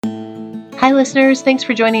Hi, listeners. Thanks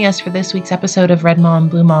for joining us for this week's episode of Red Mom,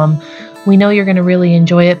 Blue Mom. We know you're going to really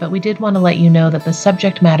enjoy it, but we did want to let you know that the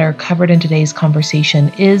subject matter covered in today's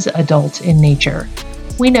conversation is adult in nature.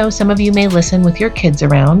 We know some of you may listen with your kids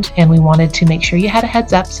around, and we wanted to make sure you had a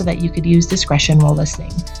heads up so that you could use discretion while listening.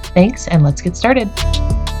 Thanks, and let's get started.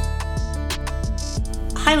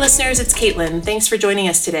 Hi, listeners. It's Caitlin. Thanks for joining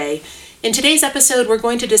us today. In today's episode, we're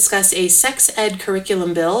going to discuss a sex ed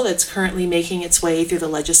curriculum bill that's currently making its way through the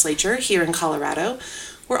legislature here in Colorado.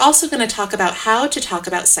 We're also going to talk about how to talk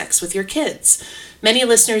about sex with your kids. Many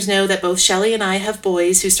listeners know that both Shelly and I have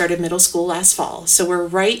boys who started middle school last fall, so we're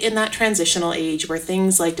right in that transitional age where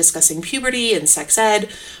things like discussing puberty and sex ed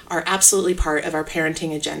are absolutely part of our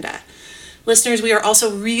parenting agenda. Listeners, we are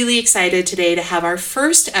also really excited today to have our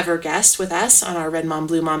first ever guest with us on our Red Mom,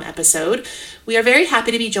 Blue Mom episode. We are very happy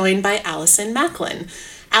to be joined by Allison Macklin.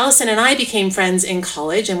 Allison and I became friends in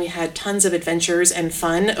college, and we had tons of adventures and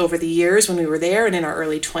fun over the years when we were there and in our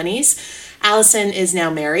early 20s. Allison is now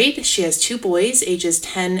married. She has two boys, ages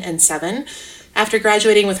 10 and 7. After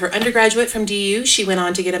graduating with her undergraduate from DU, she went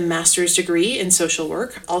on to get a master's degree in social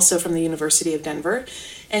work, also from the University of Denver.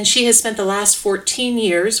 And she has spent the last 14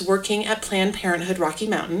 years working at Planned Parenthood Rocky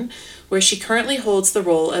Mountain, where she currently holds the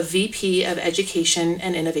role of VP of Education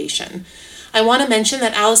and Innovation. I want to mention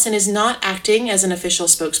that Allison is not acting as an official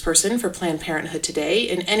spokesperson for Planned Parenthood today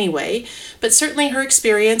in any way, but certainly her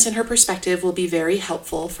experience and her perspective will be very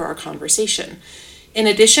helpful for our conversation. In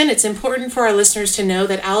addition, it's important for our listeners to know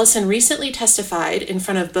that Allison recently testified in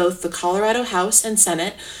front of both the Colorado House and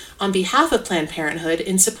Senate on behalf of Planned Parenthood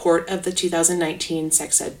in support of the 2019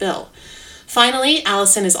 sex ed bill. Finally,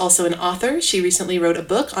 Allison is also an author. She recently wrote a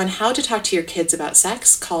book on how to talk to your kids about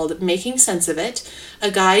sex called Making Sense of It,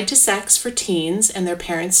 A Guide to Sex for Teens and Their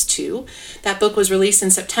Parents Too. That book was released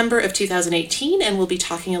in September of 2018, and we'll be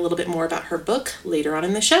talking a little bit more about her book later on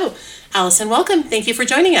in the show. Allison, welcome. Thank you for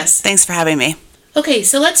joining us. Thanks for having me. Okay,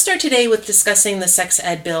 so let's start today with discussing the sex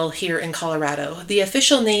ed bill here in Colorado. The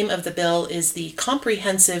official name of the bill is the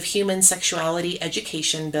Comprehensive Human Sexuality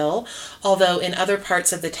Education Bill, although in other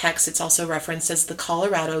parts of the text it's also referenced as the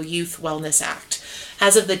Colorado Youth Wellness Act.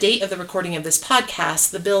 As of the date of the recording of this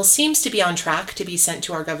podcast, the bill seems to be on track to be sent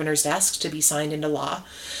to our governor's desk to be signed into law.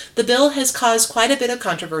 The bill has caused quite a bit of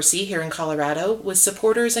controversy here in Colorado, with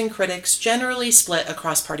supporters and critics generally split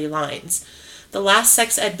across party lines. The last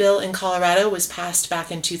sex ed bill in Colorado was passed back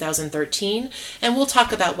in 2013, and we'll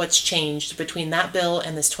talk about what's changed between that bill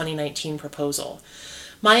and this 2019 proposal.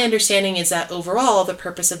 My understanding is that overall, the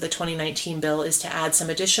purpose of the 2019 bill is to add some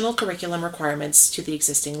additional curriculum requirements to the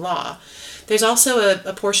existing law. There's also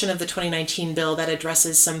a portion of the 2019 bill that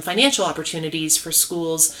addresses some financial opportunities for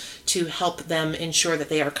schools to help them ensure that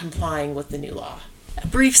they are complying with the new law. A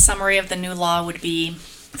brief summary of the new law would be,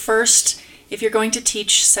 first, if you're going to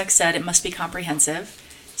teach sex ed, it must be comprehensive.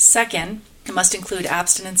 Second, it must include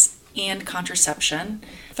abstinence and contraception.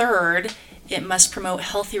 Third, it must promote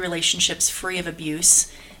healthy relationships free of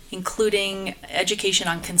abuse, including education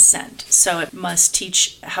on consent. So it must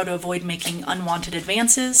teach how to avoid making unwanted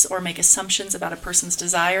advances or make assumptions about a person's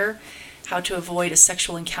desire, how to avoid a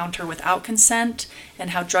sexual encounter without consent,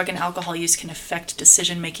 and how drug and alcohol use can affect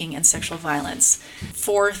decision-making and sexual violence.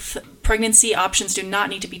 Fourth, pregnancy options do not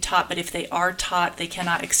need to be taught, but if they are taught, they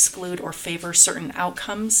cannot exclude or favor certain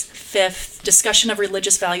outcomes. Fifth, discussion of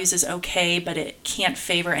religious values is okay, but it can't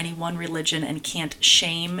favor any one religion and can't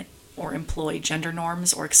shame or employ gender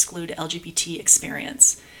norms or exclude LGBT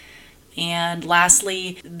experience. And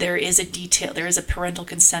lastly, there is a parental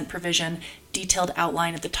consent provision, detailed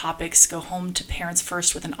outline of the topics, go home to parents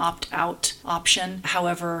first with an opt-out option.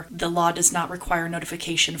 However, the law does not require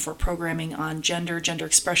notification for programming on gender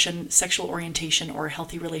expression, sexual orientation, or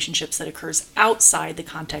healthy relationships that occurs outside the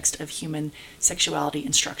context of human sexuality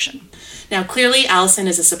instruction. Now, clearly, Allison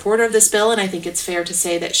is a supporter of this bill, and I think it's fair to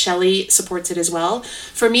say that Shelly supports it as well.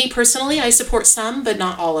 For me personally, I support some, but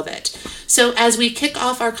not all of it. So as we kick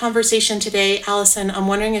off our conversation today, Allison, I'm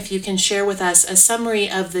wondering if you can share with us a summary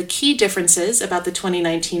of the key differences about the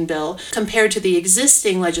 2019 bill compared to the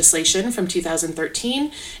existing legislation from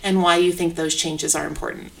 2013 and why you think those changes are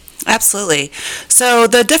important. Absolutely. So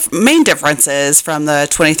the main differences from the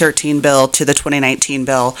 2013 bill to the 2019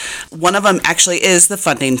 bill, one of them actually is the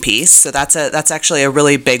funding piece. So that's actually a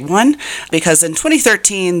really big one, because in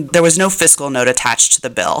 2013 there was no fiscal note attached to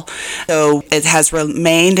the bill. So it has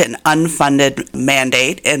remained an unfunded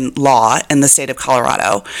mandate in law in the state of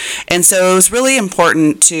Colorado. And so it was really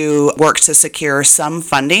important to work to secure some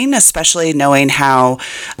funding, especially knowing how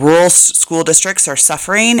rural school districts are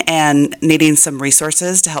suffering and needing some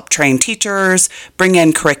resources to help train teachers, bring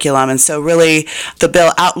in curriculum. And so really the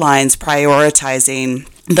bill outlines prioritizing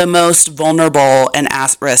the most vulnerable and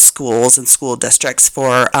at-risk schools and school districts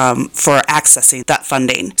for accessing that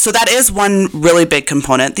funding. So that is one really big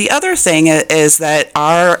component. The other thing is that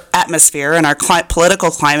our atmosphere and our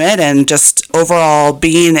political climate and just overall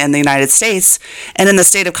being in the United States and in the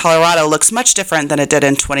state of Colorado looks much different than it did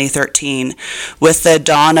in 2013. With the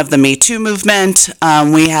dawn of the Me Too movement,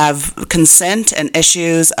 we have consent and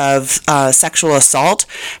issues of sexual assault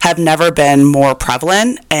have never been more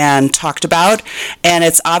prevalent and talked about, and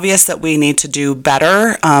it's obvious that we need to do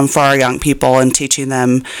better for our young people in teaching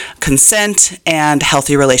them consent and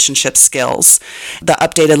healthy relationship skills. The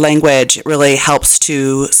updated language really helps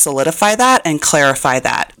to solidify that and clarify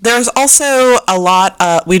that. There's also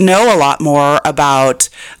we know a lot more about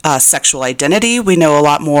sexual identity. We know a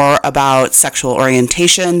lot more about sexual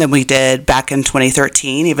orientation than we did back in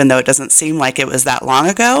 2013, even though it doesn't seem like it was that long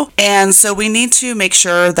ago. And so we need to make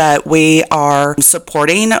sure that we are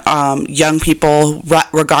supporting young people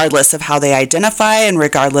regardless of how they identify and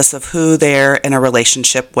regardless of who they're in a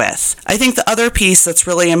relationship with. I think the other piece that's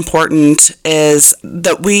really important is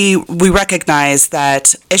that we recognize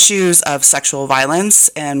that issues of sexual violence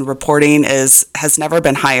and reporting has never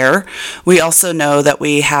been higher. We also know that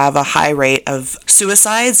we have a high rate of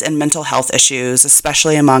suicides and mental health issues,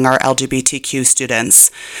 especially among our LGBTQ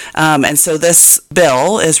students. And so this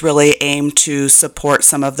bill is really aimed to support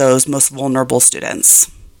some of those most vulnerable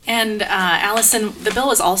students. And Allison, the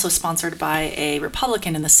bill is also sponsored by a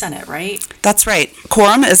Republican in the Senate, right? That's right.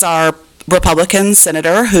 Quorum is our Republican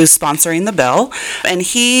senator who's sponsoring the bill, and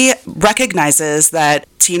he recognizes that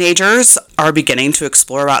teenagers are beginning to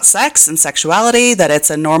explore about sex and sexuality, that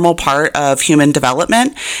it's a normal part of human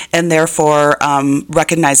development, and therefore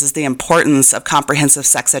recognizes the importance of comprehensive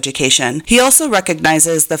sex education. He also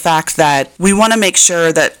recognizes the fact that we want to make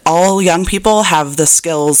sure that all young people have the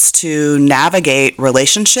skills to navigate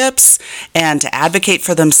relationships and to advocate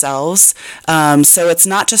for themselves. So it's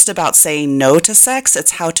not just about saying no to sex,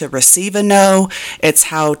 it's how to receive a no, it's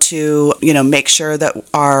how to, make sure that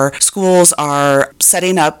our schools are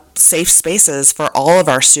setting up safe spaces for all of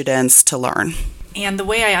our students to learn. And the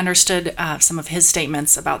way I understood some of his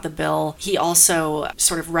statements about the bill, he also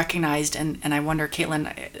sort of recognized, and I wonder,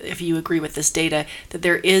 Caitlin, if you agree with this data, that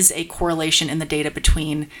there is a correlation in the data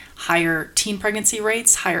between higher teen pregnancy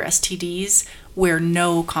rates, higher STDs, where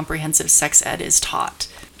no comprehensive sex ed is taught.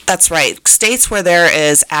 That's right. States where there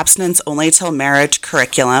is abstinence only till marriage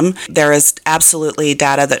curriculum, there is absolutely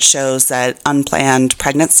data that shows that unplanned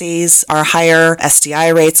pregnancies are higher, STI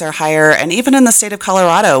rates are higher, and even in the state of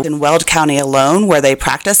Colorado, in Weld County alone, where they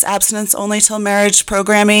practice abstinence only till marriage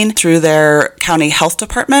programming through their county health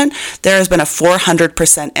department, there has been a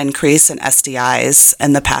 400% increase in STIs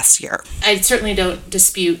in the past year. I certainly don't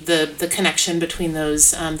dispute the connection between those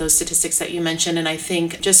statistics that you mentioned, and I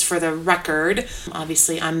think just for the record,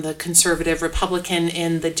 obviously I'm the conservative Republican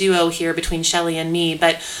in the duo here between Shelley and me,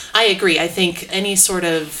 but I agree. I think any sort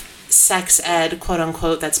of sex ed, quote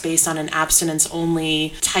unquote, that's based on an abstinence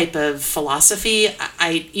only type of philosophy,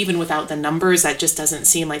 I even without the numbers, that just doesn't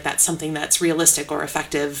seem like that's something that's realistic or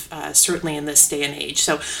effective, certainly in this day and age.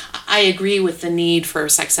 So I agree with the need for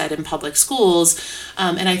sex ed in public schools.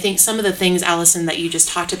 And I think some of the things, Allison, that you just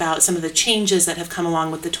talked about, some of the changes that have come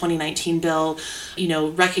along with the 2019 bill,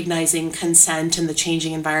 recognizing consent and the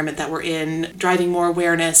changing environment that we're in, driving more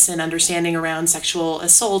awareness and understanding around sexual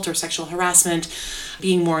assault or sexual harassment,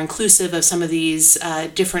 being more inclusive of some of these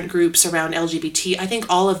different groups around LGBT. I think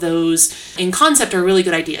all of those in concept are really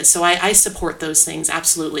good ideas. So I support those things,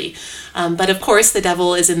 absolutely. But of course, the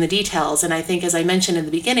devil is in the details. And I think, as I mentioned in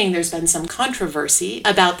the beginning, there's been some controversy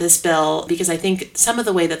about this bill because I think some of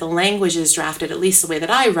the way that the language is drafted, at least the way that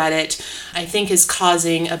I read it, I think is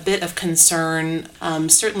causing a bit of concern.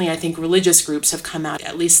 Certainly, I think religious groups have come out,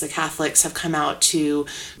 at least the Catholics have come out to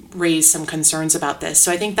raise some concerns about this.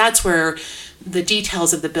 So I think that's where the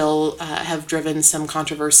details of the bill have driven some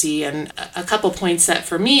controversy, and a couple points that,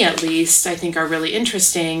 for me at least, I think are really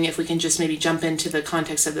interesting, if we can just maybe jump into the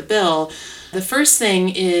context of the bill. The first thing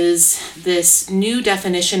is this new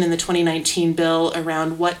definition in the 2019 bill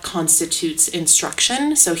around what constitutes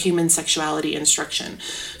instruction, so human sexuality instruction.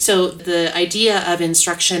 So the idea of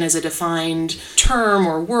instruction as a defined term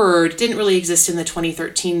or word didn't really exist in the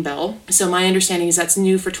 2013 bill. So my understanding is that's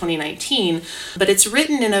new for 2019, but it's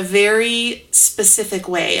written in a very specific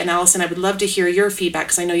way. And Allison, I would love to hear your feedback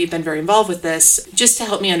because I know you've been very involved with this, just to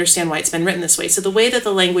help me understand why it's been written this way. So the way that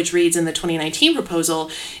the language reads in the 2019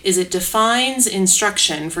 proposal is it defines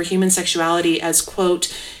instruction for human sexuality as,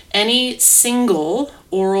 quote, any single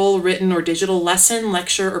oral, written, or digital lesson,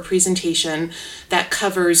 lecture, or presentation that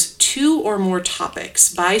covers 2 or more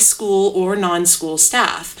topics by school or non-school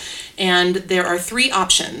staff. And there are 3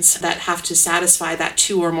 options that have to satisfy that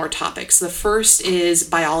 2 or more topics. The first is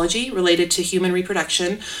biology related to human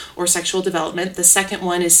reproduction or sexual development. The second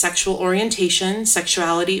one is sexual orientation,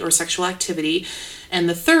 sexuality, or sexual activity. And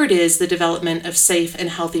the third is the development of safe and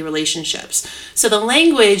healthy relationships. So the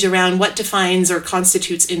language around what defines or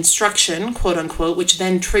constitutes instruction, quote unquote, which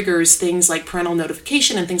then triggers things like parental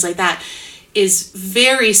notification and things like that, is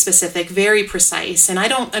very specific, very precise. And I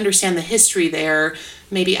don't understand the history there.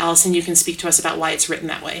 Maybe Allison, you can speak to us about why it's written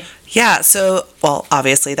that way. Yeah, so, well,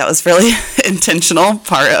 obviously that was really intentional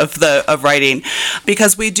part of writing,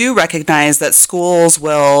 because we do recognize that schools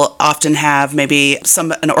will often have maybe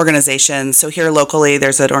an organization. So here locally,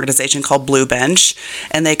 there's an organization called Blue Bench,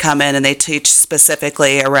 and they come in and they teach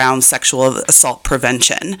specifically around sexual assault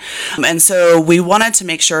prevention. And so we wanted to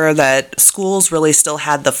make sure that schools really still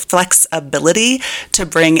had the flexibility to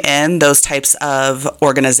bring in those types of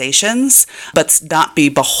organizations, but not be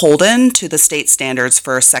beholden to the state standards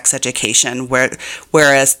for sex education,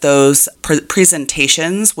 whereas those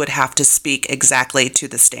presentations would have to speak exactly to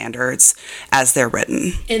the standards as they're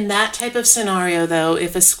written. In that type of scenario, though,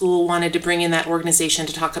 if a school wanted to bring in that organization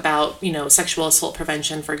to talk about, sexual assault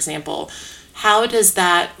prevention, for example, how does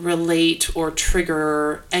that relate or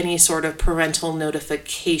trigger any sort of parental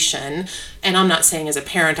notification? And I'm not saying as a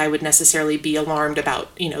parent I would necessarily be alarmed about,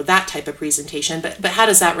 that type of presentation, but how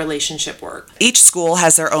does that relationship work? Each school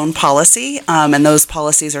has their own policy, and those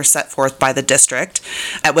policies are set forth by the district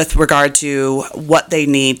with regard to what they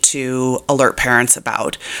need to alert parents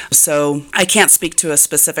about. So I can't speak to a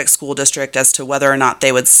specific school district as to whether or not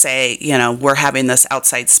they would say, we're having this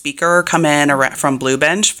outside speaker come in from Blue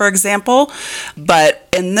Bench, for example. But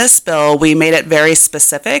in this bill, we made it very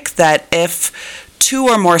specific that if 2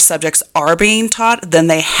 or more subjects are being taught, then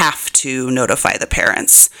they have to notify the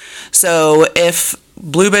parents. So if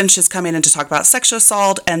Blue Bench is coming in to talk about sexual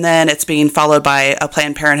assault and then it's being followed by a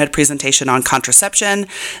Planned Parenthood presentation on contraception,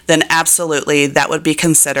 then absolutely that would be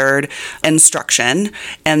considered instruction,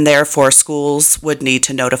 and therefore schools would need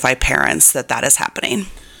to notify parents that that is happening.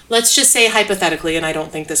 Let's just say hypothetically, and I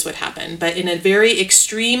don't think this would happen, but in a very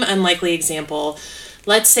extreme, unlikely example,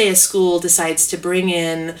 let's say a school decides to bring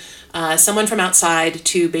in someone from outside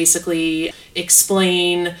to basically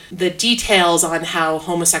explain the details on how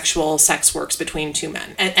homosexual sex works between 2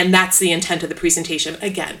 men. And that's the intent of the presentation.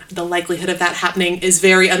 Again, the likelihood of that happening is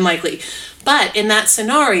very unlikely. But in that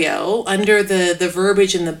scenario, under the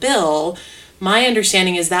verbiage in the bill, my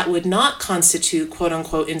understanding is that would not constitute quote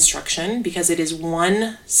unquote instruction because it is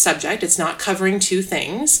one subject. It's not covering 2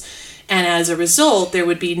 things. And as a result, there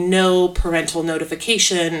would be no parental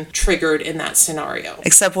notification triggered in that scenario.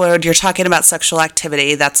 Except when you're talking about sexual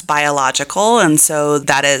activity, that's biological. And so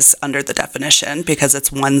that is under the definition because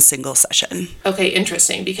it's one single session. Okay,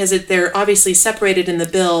 interesting. Because they're obviously separated in the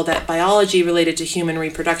bill that biology related to human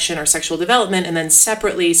reproduction or sexual development, and then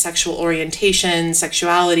separately sexual orientation,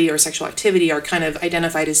 sexuality, or sexual activity are kind of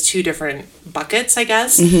identified as 2 different buckets, I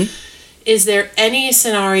guess. Mm-hmm. Is there any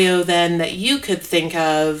scenario then that you could think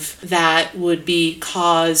of that would be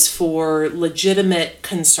cause for legitimate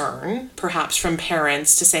concern, perhaps from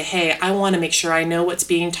parents, to say, hey, I want to make sure I know what's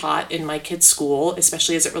being taught in my kid's school,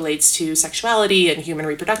 especially as it relates to sexuality and human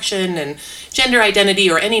reproduction and gender identity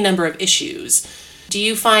or any number of issues? Do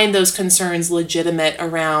you find those concerns legitimate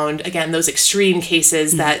around, again, those extreme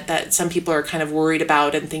cases that some people are kind of worried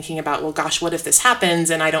about and thinking about, well, gosh, what if this happens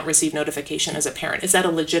and I don't receive notification as a parent? Is that a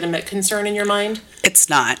legitimate concern in your mind? It's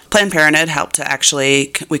not. Planned Parenthood helped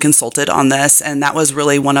to we consulted on this, and that was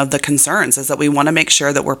really one of the concerns, is that we want to make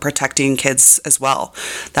sure that we're protecting kids as well.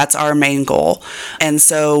 That's our main goal. And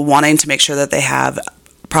so wanting to make sure that they have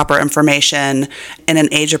proper information in an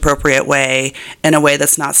age-appropriate way, in a way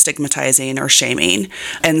that's not stigmatizing or shaming.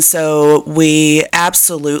 And so we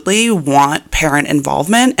absolutely want parent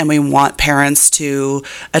involvement, and we want parents to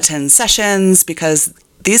attend sessions because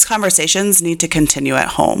these conversations need to continue at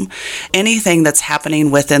home. Anything that's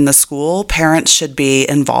happening within the school, parents should be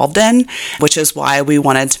involved in, which is why we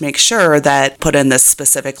wanted to make sure that put in this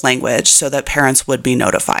specific language so that parents would be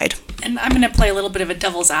notified. And I'm going to play a little bit of a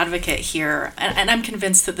devil's advocate here, and I'm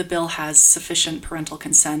convinced that the bill has sufficient parental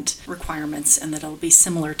consent requirements and that it'll be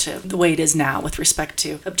similar to the way it is now with respect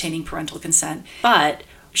to obtaining parental consent. But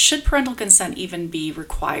should parental consent even be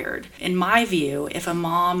required? In my view, if a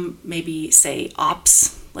mom maybe, say,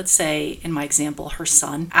 opts, let's say in my example, her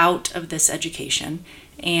son out of this education,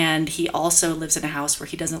 and he also lives in a house where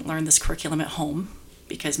he doesn't learn this curriculum at home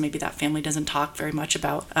because maybe that family doesn't talk very much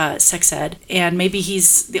about sex ed. And maybe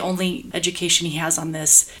the only education he has on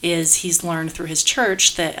this is he's learned through his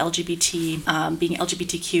church that being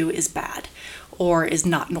LGBTQ is bad or is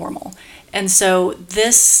not normal. And so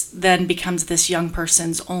this then becomes this young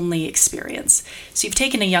person's only experience. So you've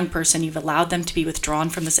taken a young person, you've allowed them to be withdrawn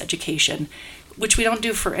from this education, which we don't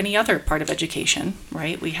do for any other part of education,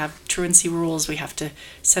 right? We have truancy rules. We have to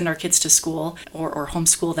send our kids to school or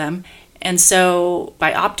homeschool them. And so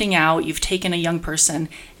by opting out, you've taken a young person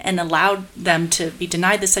and allowed them to be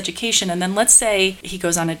denied this education. And then let's say he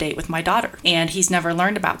goes on a date with my daughter and he's never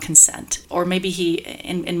learned about consent, or maybe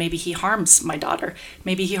he harms my daughter.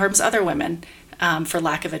 Maybe he harms other women for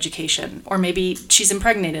lack of education, or maybe she's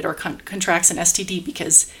impregnated or contracts an STD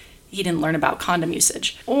because he didn't learn about condom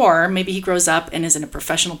usage. Or maybe he grows up and is in a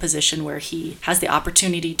professional position where he has the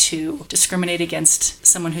opportunity to discriminate against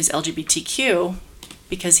someone who's LGBTQ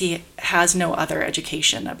because he has no other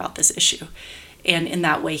education about this issue. And in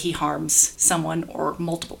that way, he harms someone or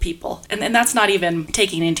multiple people. And that's not even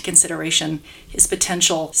taking into consideration his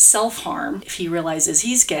potential self-harm if he realizes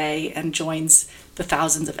he's gay and joins the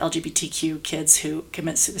thousands of LGBTQ kids who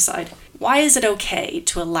commit suicide. Why is it okay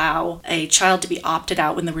to allow a child to be opted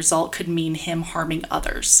out when the result could mean him harming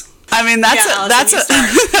others? I mean, I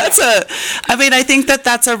think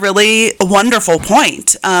that's a really wonderful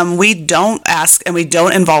point. We don't ask and we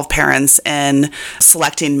don't involve parents in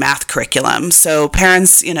selecting math curriculum. So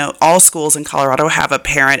parents, all schools in Colorado have a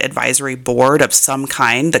parent advisory board of some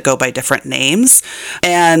kind that go by different names.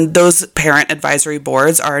 And those parent advisory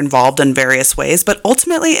boards are involved in various ways, but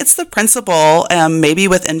ultimately it's the principal, maybe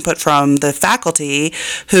with input from the faculty,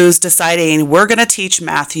 who's deciding we're going to teach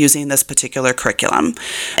math using this particular curriculum.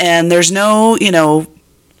 And there's no,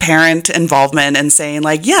 parent involvement in saying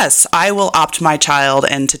like, yes, I will opt my child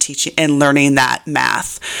into teaching and learning that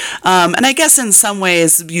math. And I guess in some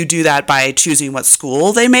ways you do that by choosing what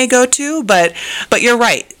school they may go to, but you're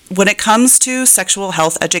right. When it comes to sexual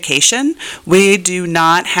health education, we do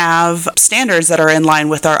not have standards that are in line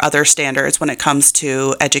with our other standards when it comes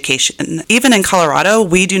to education. Even in Colorado,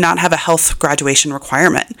 we do not have a health graduation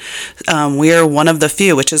requirement. We are one of the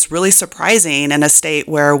few, which is really surprising in a state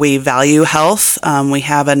where we value health. We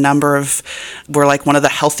have we're like one of the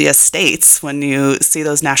healthiest states when you see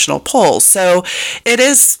those national polls. So it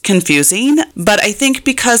is confusing, but I think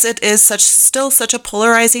because it is still such a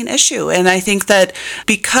polarizing issue, and I think that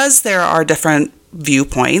because there are different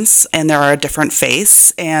viewpoints and there are different faiths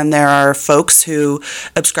and there are folks who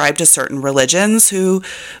ascribe to certain religions who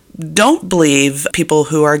don't believe people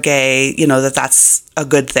who are gay, that's a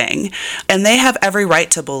good thing. And they have every right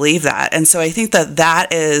to believe that. And so I think that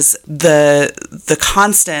is the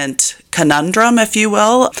constant conundrum, if you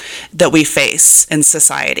will, that we face in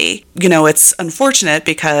society. It's unfortunate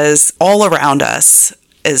because all around us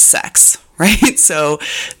is sex. Right? So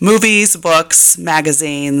movies, books,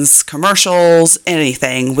 magazines, commercials,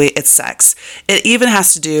 anything, it's sex. It even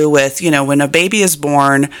has to do with, when a baby is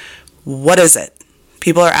born, what is it?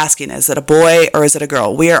 People are asking, is it a boy or is it a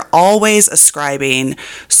girl? We are always ascribing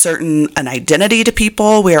an identity to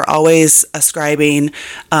people. We are always ascribing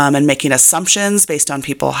and making assumptions based on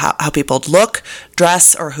how people look,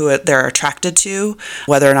 dress, or who they're attracted to,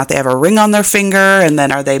 whether or not they have a ring on their finger, and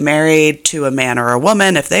then are they married to a man or a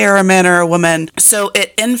woman, if they are a man or a woman. So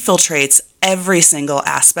it infiltrates every single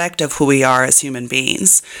aspect of who we are as human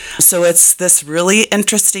beings. So it's this really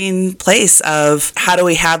interesting place of how do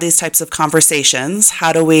we have these types of conversations?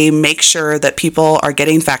 How do we make sure that people are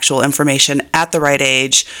getting factual information at the right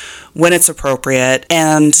age when it's appropriate,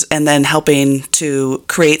 and then helping to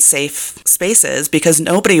create safe spaces, because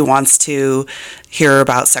nobody wants to hear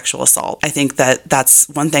about sexual assault. I think that's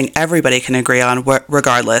one thing everybody can agree on,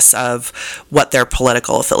 regardless of what their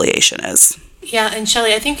political affiliation is. Yeah, and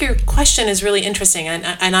Shelley, I think your question is really interesting,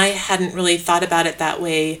 and I hadn't really thought about it that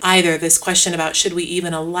way either, this question about should we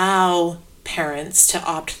even allow parents to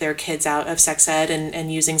opt their kids out of sex ed,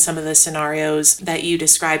 and using some of the scenarios that you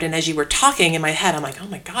described. And as you were talking in my head, I'm like, oh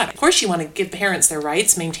my God, of course you want to give parents their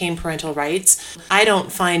rights, maintain parental rights. I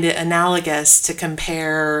don't find it analogous to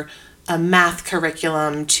compare a math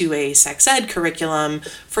curriculum to a sex ed curriculum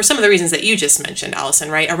for some of the reasons that you just mentioned, Allison,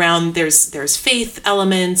 right? Around there's faith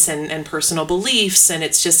elements and personal beliefs, and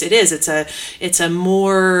it's a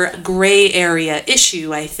more gray area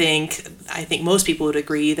issue, I think most people would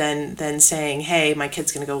agree than saying, hey, my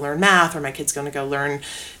kid's going to go learn math, or my kid's going to go learn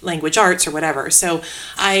language arts or whatever. So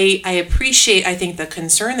I appreciate, I think, the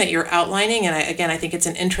concern that you're outlining, and I think it's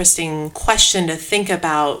an interesting question to think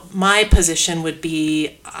about. My position would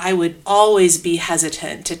be, I would always be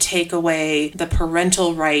hesitant to take away the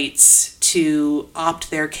parental rights to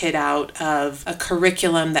opt their kid out of a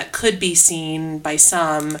curriculum that could be seen by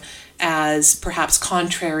some as perhaps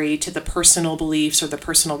contrary to the personal beliefs or the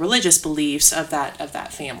personal religious beliefs of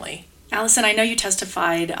that family. Allison, I know you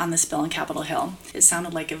testified on this bill in Capitol Hill. It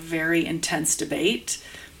sounded like a very intense debate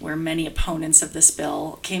where many opponents of this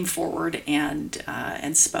bill came forward and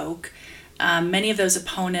spoke. Many of those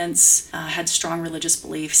opponents had strong religious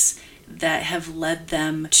beliefs that have led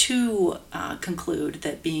them to conclude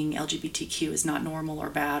that being LGBTQ is not normal or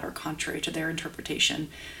bad or contrary to their interpretation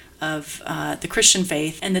of the Christian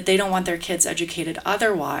faith, and that they don't want their kids educated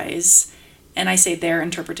otherwise. And I say their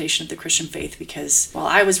interpretation of the Christian faith because while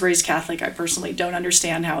I was raised Catholic, I personally don't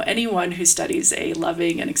understand how anyone who studies a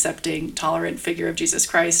loving and accepting, tolerant figure of Jesus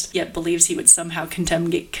Christ, yet believes he would somehow condemn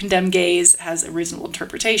gays, has a reasonable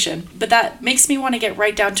interpretation. But that makes me want to get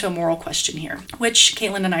right down to a moral question here, which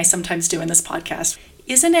Caitlin and I sometimes do in this podcast.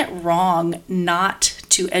 Isn't it wrong not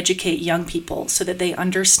to educate young people so that they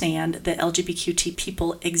understand that LGBTQ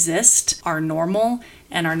people exist, are normal,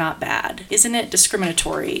 and are not bad? Isn't it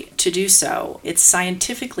discriminatory to do so? It's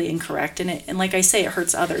scientifically incorrect, and like I say, it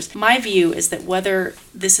hurts others. My view is that whether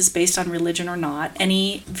this is based on religion or not,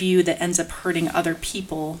 any view that ends up hurting other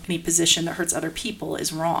people, any position that hurts other people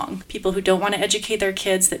is wrong. People who don't want to educate their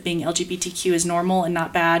kids that being LGBTQ is normal and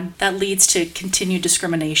not bad, that leads to continued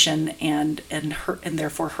discrimination and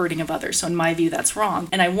therefore hurting of others. So in my view, that's wrong.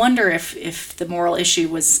 And I wonder if the moral issue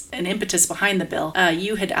was an impetus behind the bill.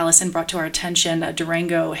 You had, Allison, brought to our attention a Durango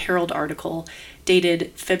Herald article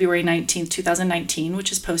dated February 19th, 2019,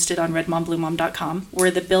 which is posted on redmombluemom.com, where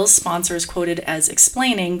the bill's sponsor is quoted as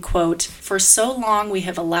explaining, quote, "For so long we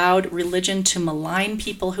have allowed religion to malign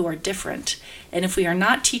people who are different, and if we are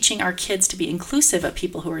not teaching our kids to be inclusive of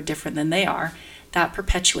people who are different than they are, that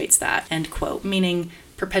perpetuates that," end quote, meaning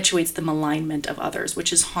perpetuates the malignment of others,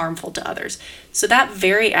 which is harmful to others. So that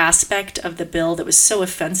very aspect of the bill that was so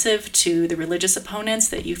offensive to the religious opponents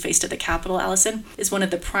that you faced at the Capitol, Allison, is one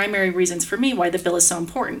of the primary reasons for me why the bill is so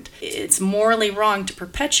important. It's morally wrong to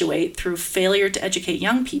perpetuate, through failure to educate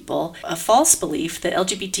young people, a false belief that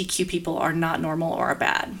LGBTQ people are not normal or are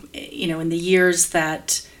bad. You know, in the years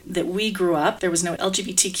that we grew up, there was no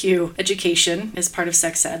LGBTQ education as part of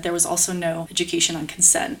sex ed. There was also no education on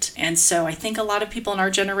consent. And so I think a lot of people in our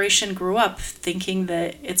generation grew up thinking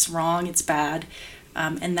that it's wrong, it's bad,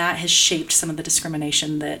 and that has shaped some of the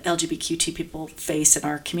discrimination that LGBTQ people face in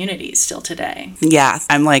our communities still today. Yeah,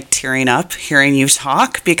 I'm like tearing up hearing you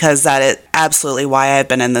talk because that is absolutely why I've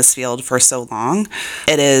been in this field for so long.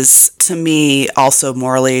 It is, to me, also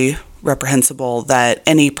morally reprehensible that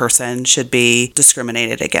any person should be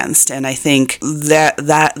discriminated against. And I think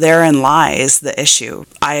that therein lies the issue.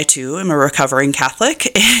 I too am a recovering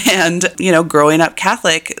Catholic, and growing up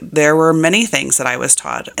Catholic, there were many things that I was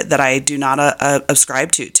taught that I do not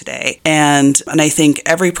ascribe to today. And I think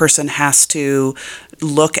every person has to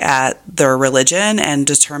look at their religion and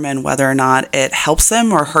determine whether or not it helps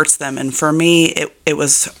them or hurts them. And for me, it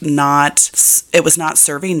was not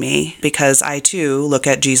serving me, because I too look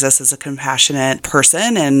at Jesus as a compassionate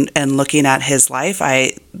person, and looking at his life,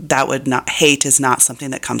 hate is not something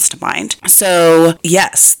that comes to mind. So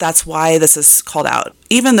yes, that's why this is called out.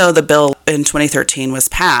 Even though the bill in 2013 was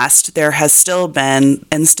passed, there has still been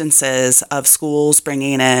instances of schools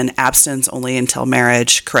bringing in abstinence only until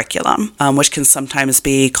marriage curriculum, which can sometimes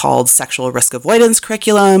be called sexual risk avoidance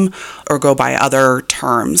curriculum or go by other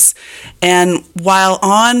terms. And while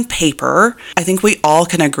on paper, I think we all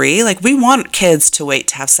can agree, we want kids to wait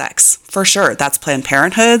to have sex. For sure. That's Planned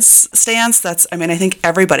Parenthood's stance. I think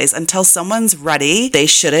everybody's. Until someone's ready, they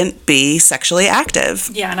shouldn't be sexually active.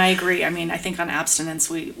 Yeah, and I agree. I think on abstinence,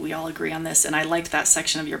 we all agree on this. And I liked that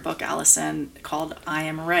section of your book, Allison, called I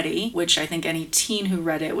Am Ready, which I think any teen who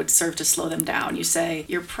read it would serve to slow them down. You say,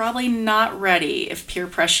 you're probably not ready if peer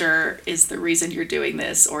pressure is the reason you're doing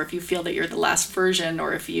this, or if you feel that you're the last version,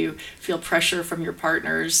 or if you feel pressure from your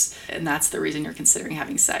partners, and that's the reason you're considering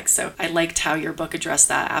having sex. So I liked how your book addressed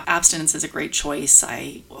that. Abstinence is a great choice.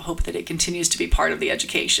 I hope that it continues to be part of the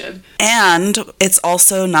education. And it's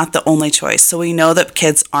also not the only choice. So we know that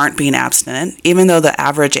kids aren't being abstinent, even though the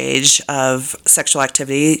average age of sexual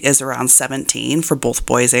activity is around 17 for both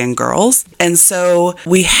boys and girls. And so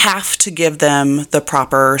we have to give them the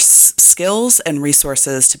proper skills and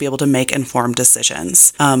resources to be able to make informed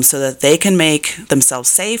decisions, so that they can make themselves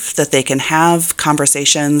safe, that they can have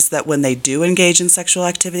conversations, that when they do engage in sexual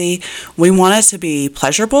activity, we want it to be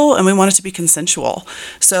pleasurable and we want it to be consensual.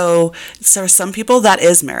 So some people, that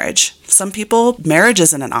is marriage. Some people, marriage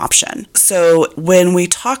isn't an option. So when we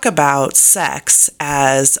talk about sex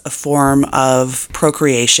as a form of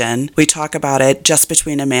procreation, we talk about it just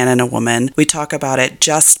between a man and a woman, we talk about it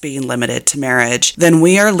just being limited to marriage, then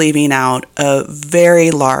we are leaving out a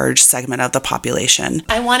very large segment of the population.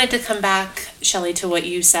 I wanted to come back, Shelley, to what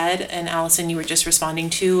you said, and Allison, you were just responding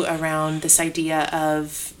to, around this idea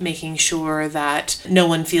of making sure that no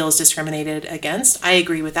one feels discriminated against. I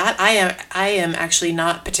agree with that. I am actually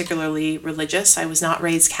not particularly religious. I was not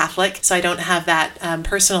raised Catholic, so I don't have that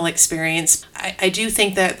personal experience. I do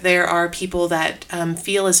think that there are people that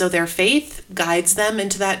feel as though their faith guides them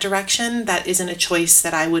into that direction. That isn't a choice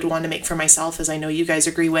that I would want to make for myself, as I know you guys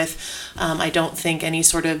agree with. I don't think any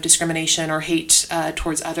sort of discrimination or hate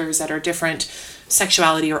towards others that are different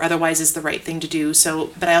sexuality or otherwise is the right thing to do.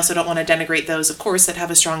 So, but I also don't want to denigrate those, of course, that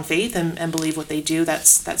have a strong faith and believe what they do.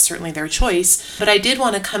 That's certainly their choice. But I did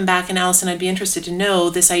want to come back, and Allison, I'd be interested to know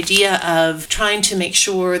this idea of trying to make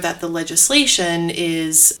sure that the legislation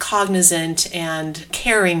is cognizant and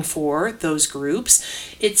caring for those groups.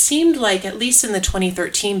 It seemed like, at least in the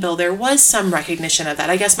 2013 bill, there was some recognition of that.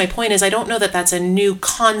 I guess my point is, I don't know that that's a new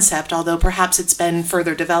concept, although perhaps it's been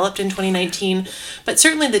further developed in 2019. But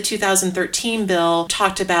certainly the 2013 bill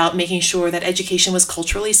talked about making sure that education was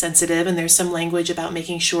culturally sensitive, and there's some language about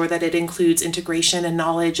making sure that it includes integration and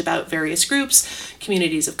knowledge about various groups,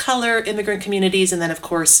 communities of color, immigrant communities, and then of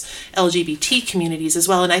course LGBT communities as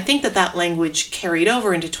well. And I think that language carried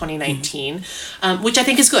over into 2019, which I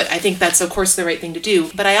think is good. I think that's of course the right thing to do.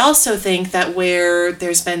 But I also think that where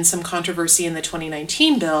there's been some controversy in the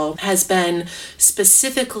 2019 bill has been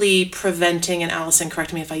specifically preventing, and Allison,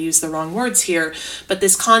 correct me if I use the wrong words here, but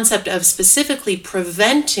this concept of specifically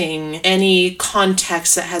preventing any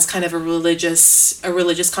context that has kind of a religious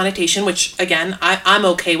connotation, which again, I'm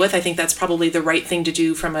okay with. I think that's probably the right thing to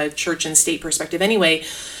do from a church and state perspective anyway.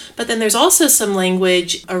 But then there's also some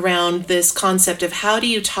language around this concept of how do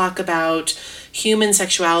you talk about human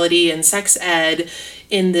sexuality and sex ed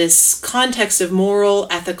in this context of moral,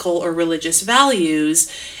 ethical, or religious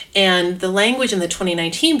values. And the language in the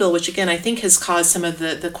 2019 bill, which again I think has caused some of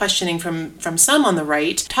the questioning from some on the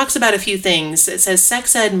right, talks about a few things. It says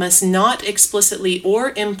sex ed must not explicitly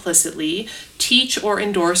or implicitly teach or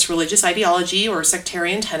endorse religious ideology or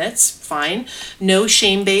sectarian tenets. Fine. No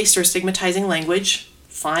shame-based or stigmatizing language.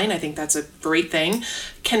 Fine. I think that's a great thing.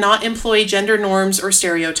 Cannot employ gender norms or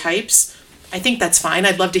stereotypes. I think that's fine.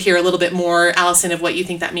 I'd love to hear a little bit more, Allison, of what you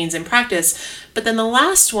think that means in practice. But then the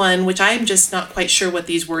last one, which I'm just not quite sure what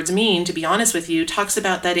these words mean, to be honest with you, talks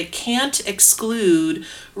about that it can't exclude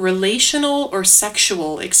relational or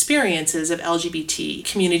sexual experiences of LGBT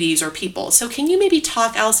communities or people. So can you maybe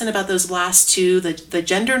talk, Allison, about those last two, the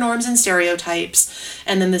gender norms and stereotypes,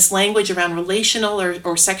 and then this language around relational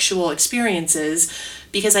or sexual experiences?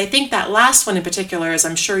 Because I think that last one in particular, as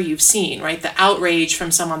I'm sure you've seen, right? The outrage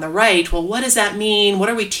from some on the right. Well, what does that mean? What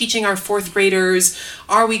are we teaching our fourth graders?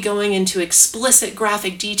 Are we going into explicit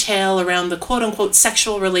graphic detail around the quote unquote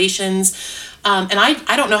sexual relations? And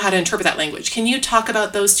I don't know how to interpret that language. Can you talk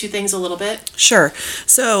about those two things a little bit? Sure.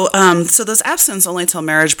 So those abstinence only till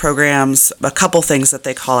marriage programs, a couple things that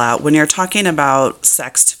they call out. When you're talking about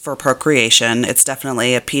sex for procreation, it's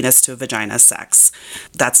definitely a penis to a vagina sex.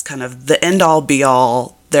 That's kind of the end all be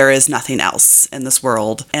all. There is nothing else in this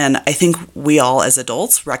world. And I think we all as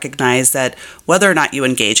adults recognize that whether or not you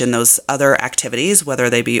engage in those other activities, whether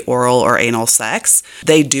they be oral or anal sex,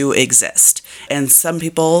 they do exist. And some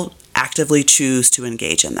people actively choose to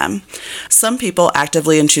engage in them. Some people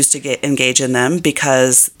actively choose to engage in them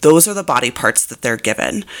because those are the body parts that they're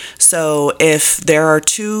given. So if there are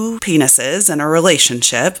two penises in a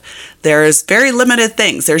relationship, there's very limited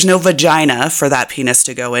things. There's no vagina for that penis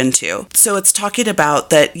to go into. So it's talking about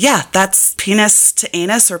that, yeah, that's penis to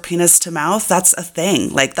anus or penis to mouth. That's a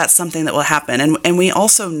thing. Like that's something that will happen. And we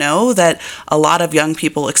also know that a lot of young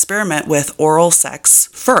people experiment with oral sex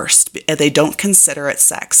first. They don't consider it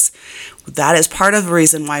sex. That is part of the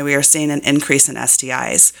reason why we are seeing an increase in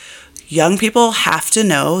STIs. young people have to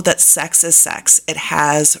know that sex is sex. It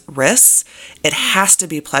has risks. It has to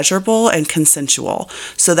be pleasurable and consensual.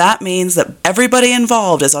 So that means that everybody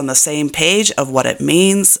involved is on the same page of what it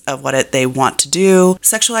means, of what they want to do.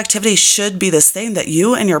 Sexual activity should be this thing that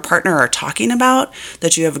you and your partner are talking about,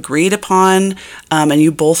 that you have agreed upon, and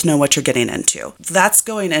you both know what you're getting into. That's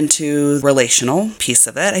going into the relational piece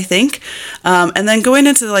of it, I think. And then going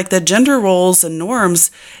into like the gender roles and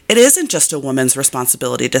norms, it isn't just a woman's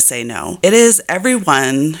responsibility to say no. It is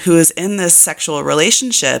everyone who is in this sexual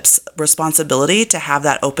relationship's responsibility to have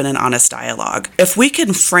that open and honest dialogue. If we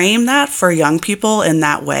can frame that for young people in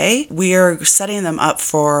that way, we are setting them up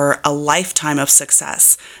for a lifetime of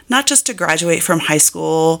success, not just to graduate from high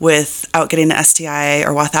school without getting an STI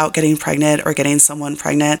or without getting pregnant or getting someone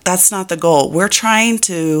pregnant. That's not the goal. We're trying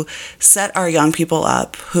to set our young people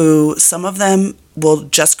up who, some of them will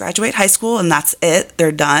just graduate high school and that's it.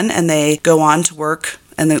 They're done and they go on to work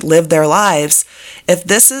and they live their lives. If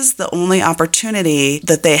this is the only opportunity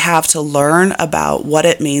that they have to learn about what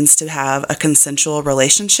it means to have a consensual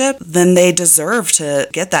relationship, then they deserve to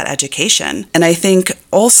get that education. And I think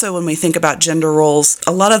also when we think about gender roles,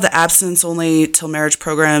 a lot of the abstinence only till marriage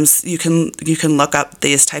programs, you can look up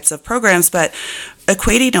these types of programs, but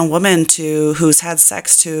equating a woman who's had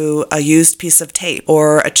sex to a used piece of tape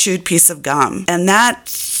or a chewed piece of gum. And that,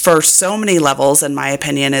 for so many levels, in my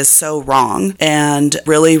opinion, is so wrong and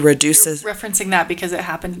really reduces... You're referencing that because it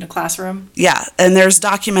happened in a classroom? Yeah, and there's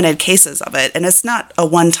documented cases of it. And it's not a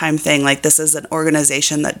one-time thing. Like, this is an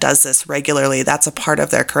organization that does this regularly. That's a part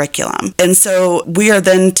of their curriculum. And so we are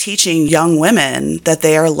then teaching young women that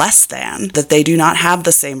they are less than, that they do not have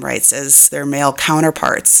the same rights as their male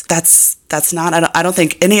counterparts. That's not, I don't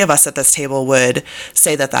think any of us at this table would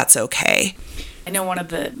say that that's okay. I know one of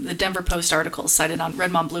the Denver Post articles cited on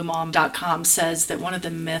redmombluemom.com says that one of the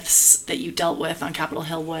myths that you dealt with on Capitol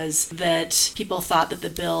Hill was that people thought that the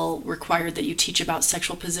bill required that you teach about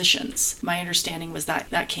sexual positions. My understanding was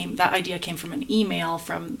that idea came from an email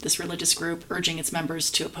from this religious group urging its members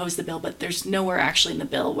to oppose the bill, but there's nowhere actually in the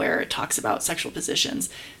bill where it talks about sexual positions.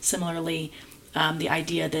 Similarly, the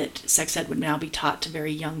idea that sex ed would now be taught to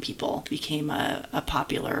very young people became a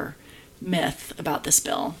popular myth about this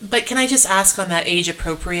bill. But can I just ask on that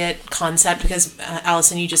age-appropriate concept, because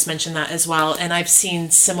Allison, you just mentioned that as well, and I've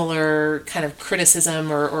seen similar kind of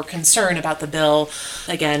criticism or concern about the bill,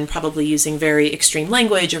 again, probably using very extreme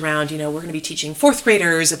language around, we're going to be teaching fourth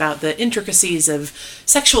graders about the intricacies of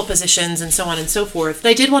sexual positions and so on and so forth. But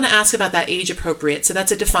I did want to ask about that age-appropriate. So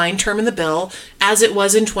that's a defined term in the bill, as it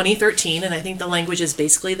was in 2013, and I think the language is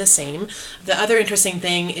basically the same. The other interesting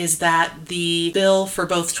thing is that the bill for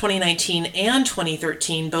both 2019 and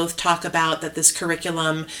 2013 both talk about that this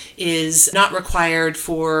curriculum is not required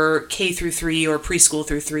for K through 3 or preschool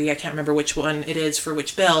through 3. I can't remember which one it is for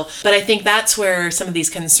which bill, but I think that's where some of these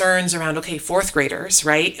concerns around, okay, fourth graders,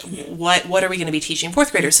 right? What are we going to be teaching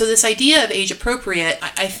fourth graders? So this idea of age appropriate,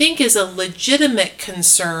 I think, is a legitimate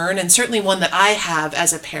concern, and certainly one that I have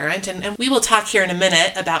as a parent, and we will talk here in a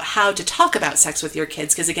minute about how to talk about sex with your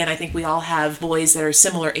kids, because again, I think we all have boys that are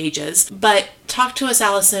similar ages. But talk to us,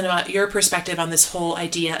 Allison, about your perspective on this whole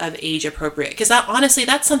idea of age appropriate, because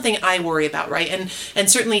that's something I worry about, right? And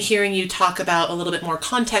certainly hearing you talk about a little bit more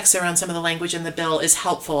context around some of the language in the bill is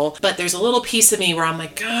helpful, but there's a little piece of me where I'm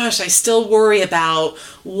like, gosh, I still worry about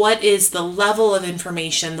what is the level of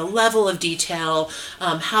information, the level of detail,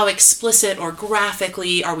 how explicit or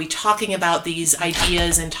graphically are we talking about these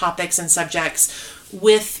ideas and topics and subjects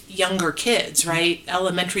with younger kids, right?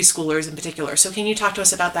 Elementary schoolers in particular. So can you talk to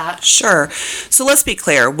us about that? Sure. So let's be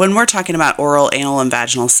clear. When we're talking about oral, anal, and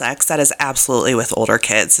vaginal sex, that is absolutely with older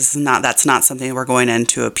kids. That's not something we're going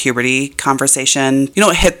into a puberty conversation. You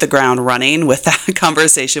don't hit the ground running with that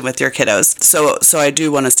conversation with your kiddos. So I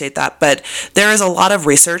do want to state that. But there is a lot of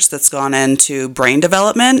research that's gone into brain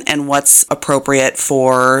development and what's appropriate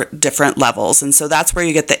for different levels. And so that's where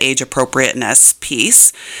you get the age appropriateness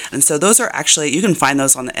piece. And so those are actually, you can find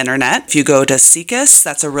those on the internet. If you go to SIECUS,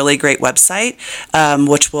 that's a really great website,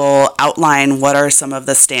 which will outline what are some of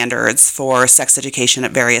the standards for sex education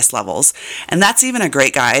at various levels. And that's even a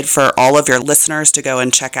great guide for all of your listeners to go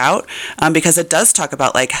and check out, because it does talk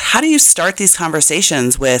about, like, how do you start these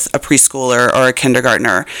conversations with a preschooler or a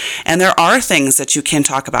kindergartner? And there are things that you can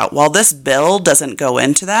talk about. While this bill doesn't go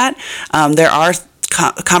into that, there are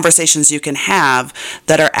conversations you can have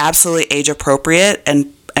that are absolutely age appropriate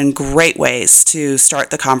and great ways to start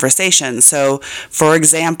the conversation. So, for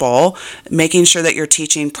example, making sure that you're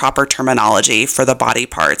teaching proper terminology for the body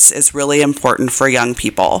parts is really important for young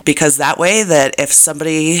people, because that way that if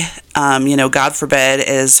somebody God forbid,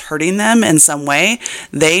 is hurting them in some way,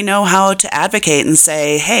 they know how to advocate and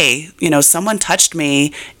say, hey, someone touched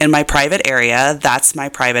me in my private area. That's my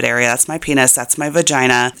private area. That's my penis. That's my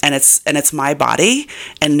vagina. And it's my body,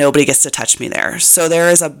 and nobody gets to touch me there. So there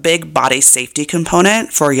is a big body safety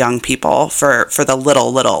component for young people, for the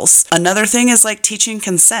littles. Another thing is like teaching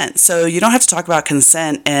consent. So you don't have to talk about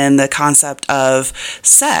consent in the concept of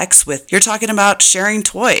sex you're talking about sharing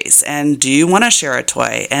toys, and do you want to share a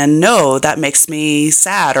toy? And no, that makes me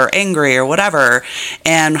sad or angry or whatever.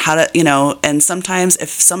 And how to, and sometimes if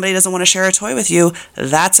somebody doesn't want to share a toy with you,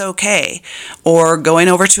 that's okay. Or going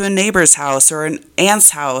over to a neighbor's house or an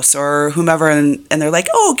aunt's house or whomever, and they're like,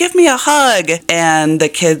 oh, give me a hug. And the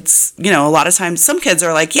kids, a lot of times some kids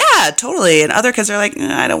are like, yeah, totally. And other kids are like,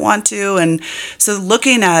 I don't want to. And so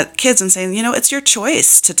looking at kids and saying, it's your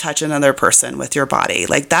choice to touch another person with your body.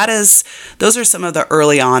 Like those are some of the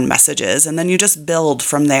early on messages. And then you just build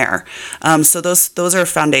from there. So those are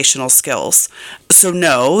foundational skills. So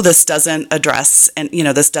no, this doesn't address, and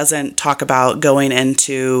this doesn't talk about going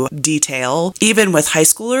into detail. Even with high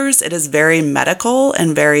schoolers, it is very medical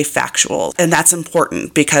and very factual. And that's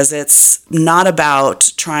important because it's not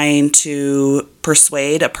about trying to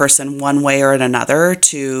persuade a person one way or another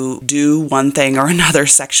to do one thing or another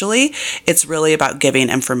sexually. It's really about giving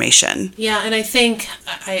information. Yeah, and I think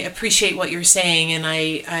I appreciate what you're saying, and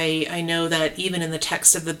I know that even in the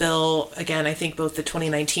text of the bill, again, I think both the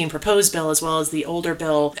 2019 proposed bill as well as the older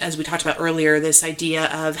bill, as we talked about earlier, this idea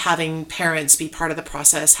of having parents be part of the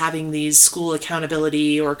process, having these school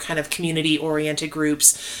accountability or kind of community-oriented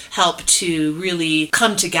groups help to really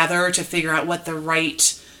come together to figure out what the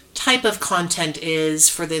right type of content is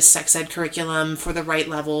for this sex ed curriculum for the right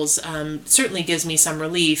levels certainly gives me some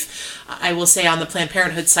relief. I will say on the Planned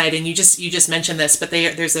Parenthood side, and you just mentioned this, but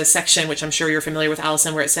there's a section which I'm sure you're familiar with,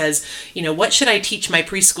 Allison, where it says, what should I teach my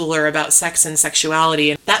preschooler about sex and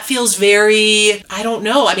sexuality? And that feels very, I don't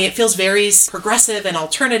know. I mean, it feels very progressive and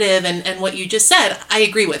alternative, and what you just said, I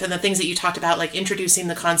agree with. And the things that you talked about, like introducing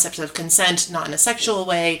the concept of consent, not in a sexual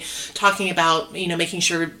way, talking about, making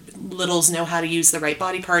sure littles know how to use the right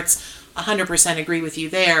body parts, 100% agree with you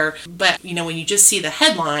there. But, when you just see the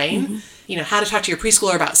headline, how to talk to your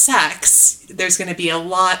preschooler about sex, there's going to be a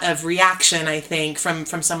lot of reaction, I think, from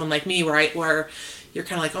someone like me where you're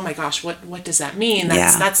kind of like, oh my gosh, what does that mean?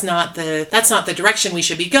 That's not the direction we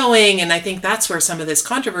should be going. And I think that's where some of this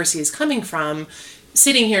controversy is coming from.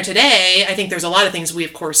 Sitting here today, I think there's a lot of things we,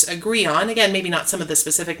 of course, agree on. Again, maybe not some of the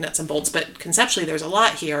specific nuts and bolts, but conceptually there's a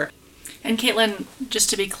lot here. And Caitlin,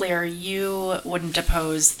 just to be clear, you wouldn't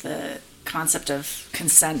oppose the concept of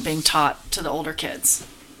consent being taught to the older kids?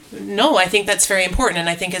 No, I think that's very important. And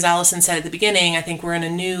I think, as Allison said at the beginning, I think we're in a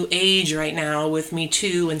new age right now with Me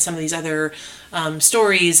Too and some of these other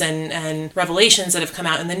stories and revelations that have come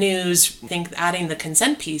out in the news. I think adding the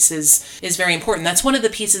consent piece is very important. That's one of the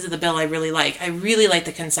pieces of the bill I really like. I really like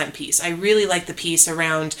the consent piece. I really like the piece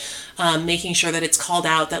around making sure that it's called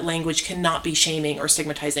out that language cannot be shaming or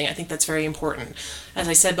stigmatizing. I think that's very important. As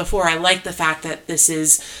I said before, I like the fact that this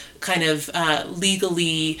is kind of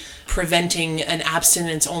legally preventing an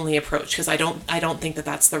abstinence-only approach, because I don't think that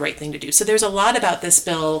that's the right thing to do. So there's a lot about this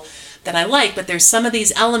bill that I like, but there's some of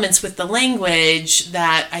these elements with the language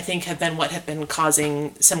that I think have been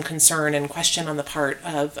causing some concern and question on the part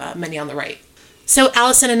of many on the right. So,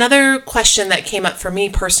 Allison, another question that came up for me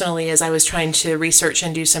personally as I was trying to research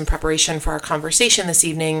and do some preparation for our conversation this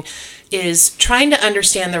evening is trying to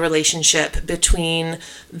understand the relationship between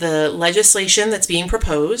the legislation that's being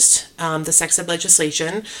proposed, the sex ed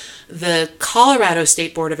legislation, the Colorado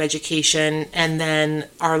State Board of Education, and then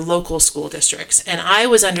our local school districts. And I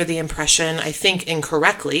was under the impression, I think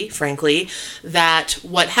incorrectly, frankly, that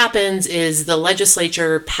what happens is the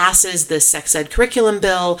legislature passes this sex ed curriculum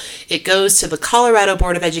bill, it goes to the Colorado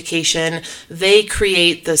Board of Education, they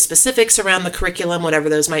create the specifics around the curriculum, whatever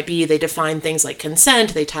those might be, they define things like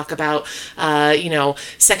consent, they talk about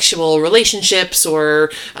sexual relationships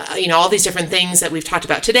or, all these different things that we've talked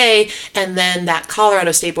about today. And then that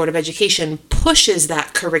Colorado State Board of Education pushes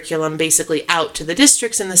that curriculum basically out to the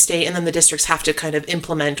districts in the state, and then the districts have to kind of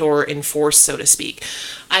implement or enforce, so to speak.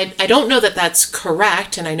 I don't know that that's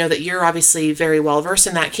correct, and I know that you're obviously very well versed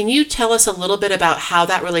in that. Can you tell us a little bit about how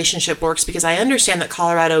that relationship works? Because I understand that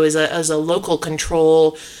Colorado is a local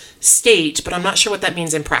control state, but I'm not sure what that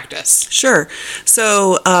means in practice. Sure.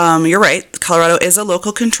 So you're right. Colorado is a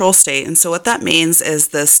local control state. And so what that means is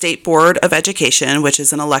the State Board of Education, which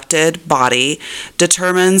is an elected body,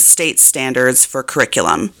 determines state standards for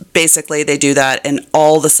curriculum. Basically, they do that in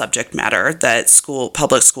all the subject matter that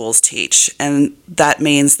public schools teach. And that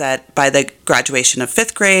means that by the graduation of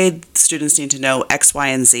 5th grade, students need to know X, Y,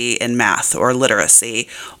 and Z in math or literacy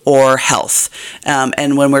or health.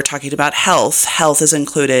 And when we're talking about health is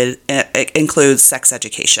included. It includes sex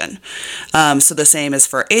education. So the same is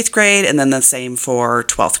for 8th grade, and then the same for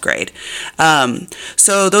 12th grade.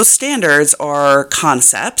 So those standards are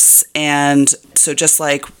concepts. And so just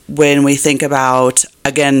like when we think about,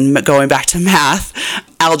 again, going back to math,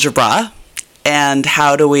 algebra, and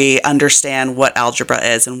how do we understand what algebra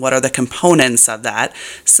is and what are the components of that?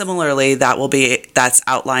 Similarly, that's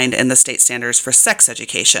outlined in the state standards for sex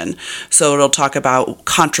education. So it'll talk about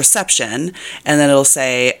contraception, and then it'll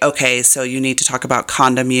say, okay, so you need to talk about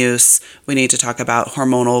condom use, we need to talk about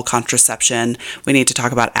hormonal contraception, we need to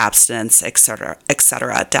talk about abstinence, et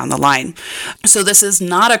cetera, down the line. So this is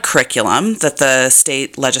not a curriculum that the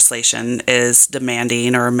state legislation is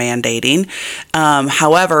demanding or mandating.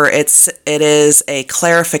 However, it is a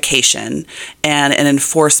clarification and an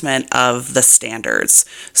enforcement of the standards.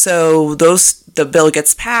 So the bill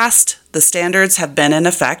gets passed. The standards have been in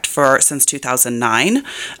effect since 2009,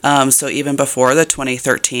 so even before the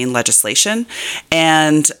 2013 legislation.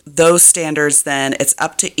 And those standards, then it's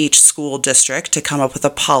up to each school district to come up with a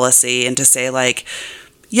policy and to say, like,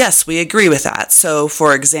 yes, we agree with that. So,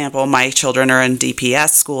 for example, my children are in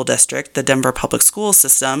DPS school district, the Denver Public School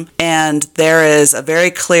System, and there is a very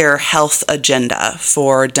clear health agenda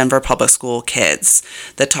for Denver Public School kids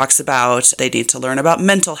that talks about they need to learn about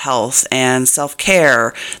mental health and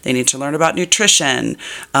self-care. They need to learn about nutrition,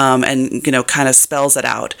 and, kind of spells it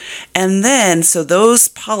out. And then, so those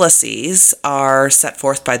policies are set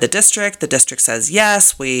forth by the district. The district says,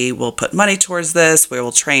 yes, we will put money towards this. We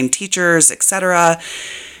will train teachers, etc.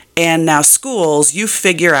 And now schools, you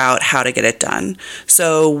figure out how to get it done.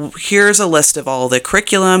 So here's a list of all the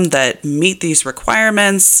curriculum that meet these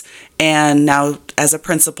requirements. And now as a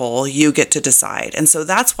principal, you get to decide. And so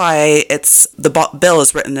that's why the bill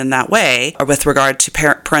is written in that way with regard to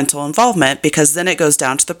parental involvement, because then it goes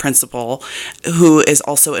down to the principal, who is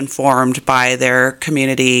also informed by their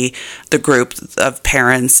community, the group of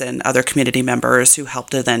parents and other community members who help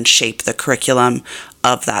to then shape the curriculum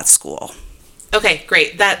of that school. Okay,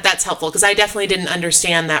 great. That's helpful, because I definitely didn't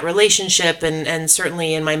understand that relationship, and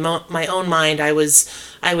certainly in my own mind, I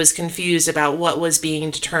was confused about what was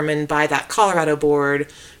being determined by that Colorado board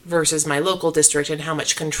versus my local district, and how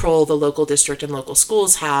much control the local district and local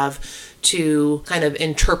schools have to kind of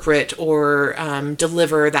interpret or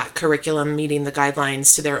deliver that curriculum meeting the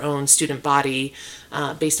guidelines to their own student body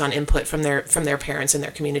based on input from their parents and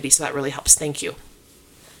their community. So that really helps. Thank you.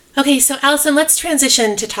 Okay, so Allison, let's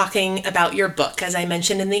transition to talking about your book. As I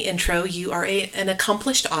mentioned in the intro, you are an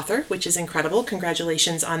accomplished author, which is incredible.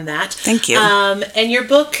 Congratulations on that. Thank you. And your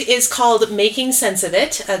book is called Making Sense of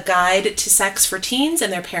It, A Guide to Sex for Teens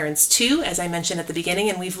and Their Parents Too, as I mentioned at the beginning.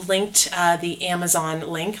 And we've linked the Amazon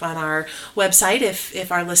link on our website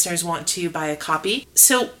if our listeners want to buy a copy.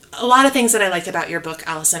 So a lot of things that I liked about your book,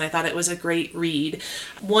 Allison. I thought it was a great read.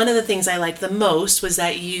 One of the things I liked the most was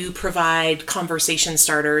that you provide conversation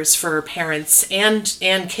starters for parents and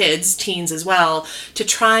kids, teens as well, to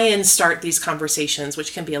try and start these conversations,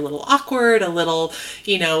 which can be a little awkward, a little,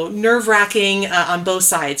 nerve-wracking on both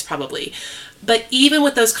sides probably. But even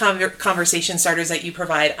with those conversation starters that you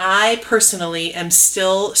provide, I personally am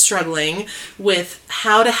still struggling with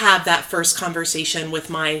how to have that first conversation with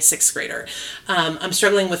my 6th grader. I'm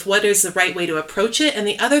struggling with what is the right way to approach it. And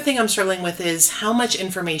the other thing I'm struggling with is how much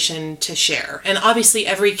information to share. And obviously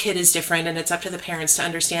every kid is different, and it's up to the parents to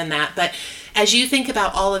understand that. But as you think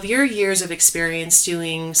about all of your years of experience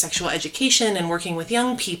doing sexual education and working with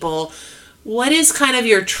young people, what is kind of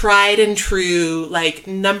your tried and true,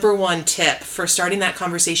 number one tip for starting that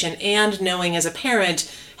conversation and knowing as a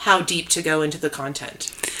parent how deep to go into the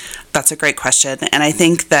content? That's a great question. And I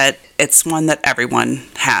think that it's one that everyone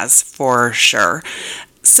has for sure.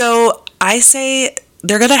 So I say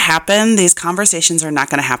they're going to happen. These conversations are not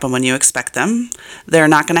going to happen when you expect them. They're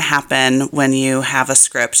not going to happen when you have a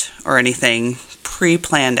script or anything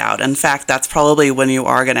pre-planned out. In fact, that's probably when you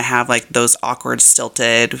are going to have like those awkward,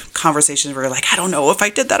 stilted conversations where you're like, I don't know if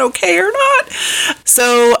I did that okay or not.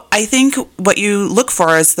 So I think what you look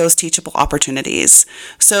for is those teachable opportunities.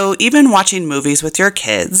 So even watching movies with your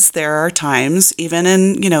kids, there are times, even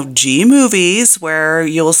in, G movies, where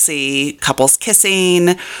you'll see couples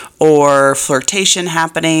kissing or flirtation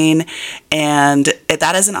happening. And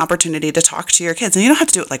that is an opportunity to talk to your kids. And you don't have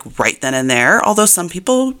to do it like right then and there, although some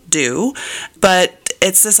people do. But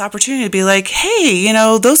it's this opportunity to be like, hey,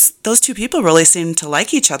 those two people really seem to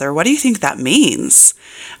like each other. What do you think that means?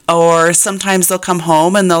 Or sometimes they'll come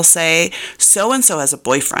home and they'll say, so-and-so has a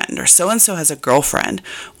boyfriend or so-and-so has a girlfriend.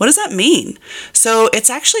 What does that mean? So it's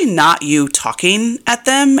actually not you talking at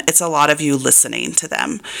them. It's a lot of you listening to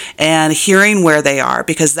them and hearing where they are,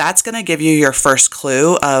 because that's going to give you your first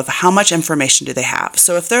clue of how much information do they have.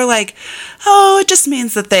 So if they're like, oh, it just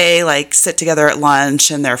means that they like sit together at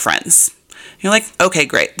lunch and they're friends. You're like, okay,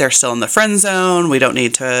 great. They're still in the friend zone. We don't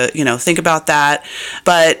need to, think about that.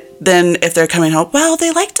 But then if they're coming home, well,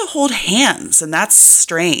 they like to hold hands and that's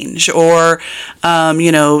strange. Or,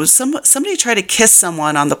 somebody tried to kiss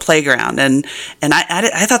someone on the playground and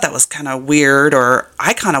I thought that was kind of weird, or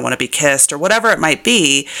I kind of want to be kissed, or whatever it might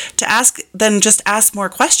be, to just ask more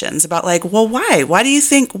questions about like, well, why? Why do you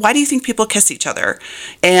think people kiss each other?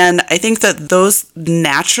 And I think that those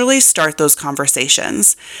naturally start those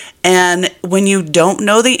conversations. And when you don't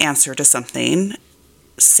know the answer to something,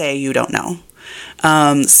 say you don't know.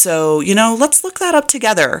 Let's look that up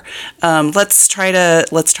together. Let's try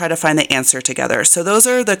to find the answer together. So those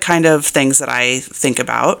are the kind of things that I think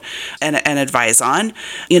about and advise on.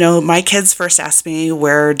 My kids first asked me,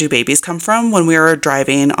 where do babies come from, when we were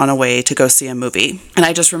driving on a way to go see a movie. And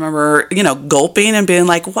I just remember, gulping and being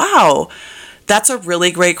like, wow, that's a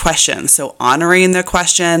really great question. So honoring the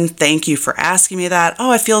question, thank you for asking me that. Oh,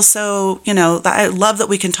 I feel so, I love that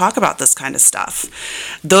we can talk about this kind of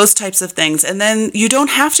stuff. Those types of things. And then you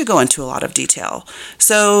don't have to go into a lot of detail.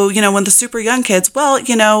 So, when the super young kids, well,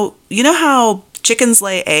 you know how chickens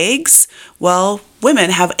lay eggs? Well,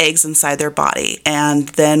 women have eggs inside their body. And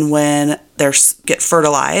then when they get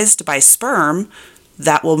fertilized by sperm,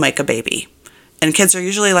 that will make a baby. And kids are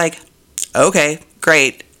usually like, okay,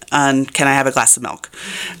 great. Can I have a glass of milk?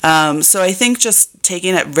 So I think just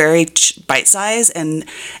taking it very bite size and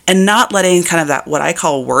not letting kind of that, what I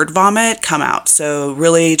call word vomit, come out. So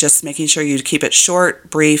really just making sure you keep it short,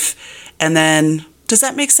 brief, and then, does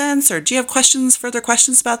that make sense? Or do you have further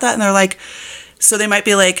questions about that? And they're like, so they might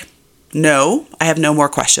be like, no, I have no more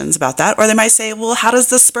questions about that. Or they might say, well, how does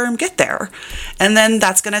the sperm get there? And then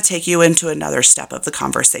that's going to take you into another step of the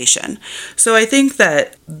conversation. So I think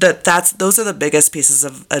those are the biggest pieces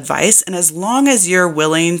of advice. And as long as you're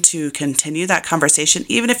willing to continue that conversation,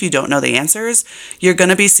 even if you don't know the answers, you're going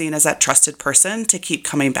to be seen as that trusted person to keep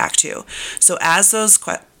coming back to. So as those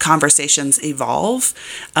conversations evolve,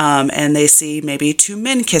 and they see maybe two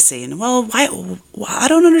men kissing. Well, why? I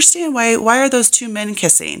don't understand. Why are those two men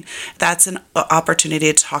kissing? That's an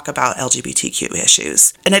opportunity to talk about LGBTQ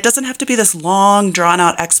issues. And it doesn't have to be this long,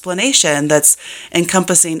 drawn-out explanation that's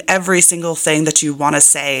encompassing every single thing that you want to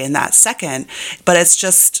say in that second, but it's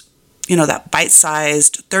just, that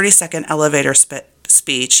bite-sized 30-second elevator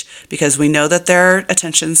speech, because we know that their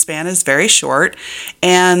attention span is very short,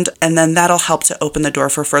 and then that'll help to open the door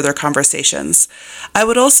for further conversations. I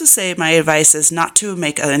would also say my advice is not to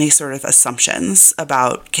make any sort of assumptions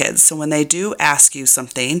about kids. So when they do ask you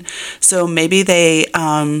something, so maybe they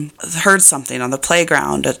heard something on the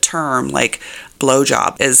playground, a term like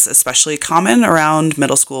blowjob is especially common around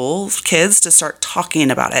middle school kids to start talking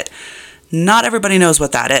about it. Not everybody knows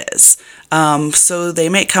what that is. So they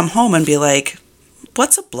may come home and be like,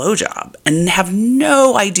 what's a blowjob? And have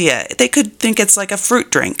no idea. They could think it's like a fruit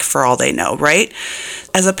drink for all they know, right?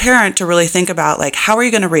 As a parent, to really think about like, how are you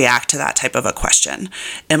going to react to that type of a question?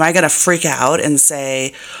 Am I going to freak out and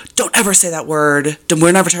say, don't ever say that word.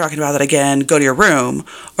 We're never talking about that again. Go to your room.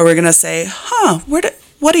 Or we're going to say,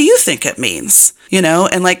 what do you think it means?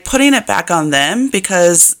 And like putting it back on them,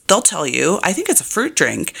 because they'll tell you, I think it's a fruit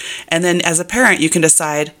drink. And then as a parent, you can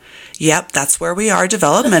decide, yep, that's where we are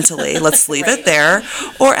developmentally. Let's leave it there.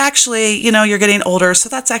 Or actually, you're getting older, so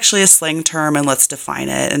that's actually a slang term, and let's define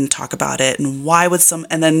it and talk about it. And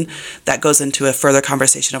and then that goes into a further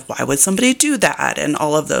conversation of why would somebody do that and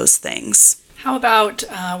all of those things. How about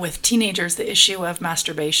with teenagers, the issue of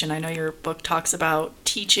masturbation? I know your book talks about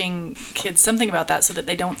teaching kids something about that so that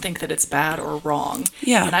they don't think that it's bad or wrong.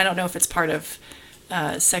 Yeah. And I don't know if it's part of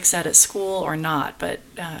sex ed at school or not, but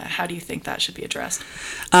how do you think that should be addressed?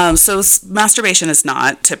 Masturbation is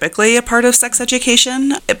not typically a part of sex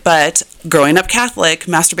education, but growing up Catholic,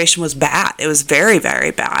 masturbation was bad. It was very,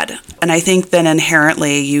 very bad. And I think then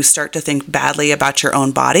inherently you start to think badly about your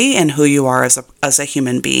own body and who you are as a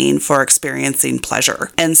human being for experiencing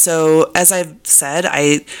pleasure. And so, as I've said,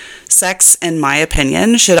 sex, in my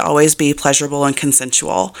opinion, should always be pleasurable and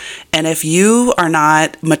consensual. And if you are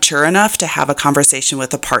not mature enough to have a conversation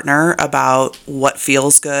with a partner about what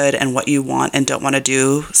feels good and what you want and don't want to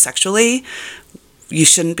do sexually, you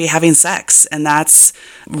shouldn't be having sex. And that's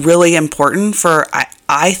really important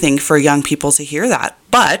I think for young people to hear that.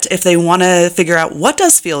 But if they want to figure out what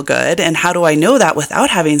does feel good and how do I know that without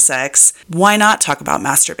having sex, why not talk about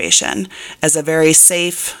masturbation as a very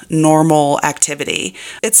safe, normal activity?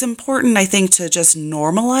 It's important, I think, to just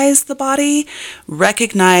normalize the body,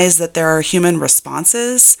 recognize that there are human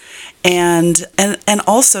responses, and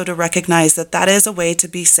also to recognize that that is a way to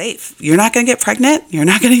be safe. You're not going to get pregnant. You're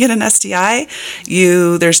not going to get an STI.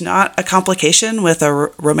 There's not a complication with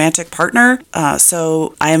a romantic partner. So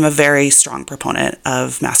I am a very strong proponent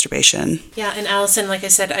of masturbation. Yeah, and Allison, like I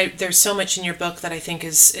said, there's so much in your book that I think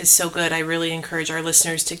is so good. I really encourage our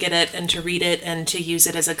listeners to get it and to read it and to use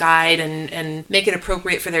it as a guide and make it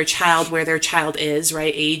appropriate for their child where their child is,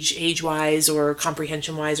 right? Age-wise or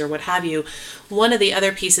comprehension-wise or what have you. One of the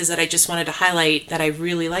other pieces that I just wanted to highlight that I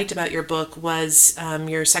really liked about your book was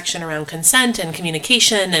your section around consent and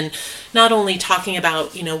communication, and not only talking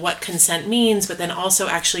about, what consent means, but then also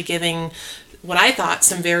actually giving what I thought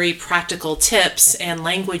some very practical tips and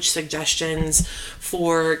language suggestions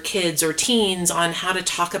for kids or teens on how to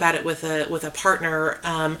talk about it with a partner.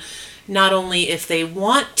 Not only if they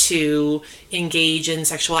want to engage in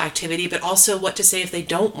sexual activity, but also what to say if they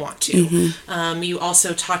don't want to. Mm-hmm. You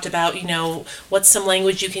also talked about, what's some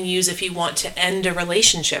language you can use if you want to end a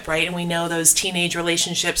relationship, right? And we know those teenage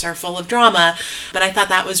relationships are full of drama, but I thought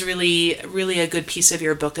that was really, really a good piece of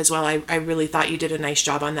your book as well. I really thought you did a nice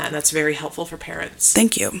job on that, and that's very helpful for parents.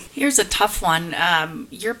 Thank you. Here's a tough one.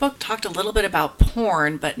 Your book talked a little bit about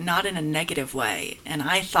porn, but not in a negative way. And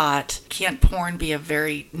I thought, can't porn be a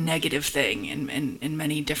very negative thing in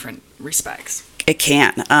many different respects? It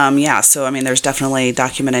can. So, there's definitely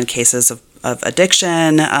documented cases of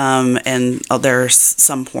addiction, and there's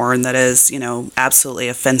some porn that is, absolutely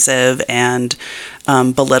offensive and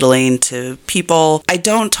belittling to people. I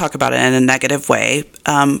don't talk about it in a negative way.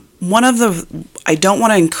 I don't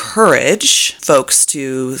want to encourage folks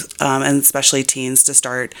to, and especially teens, to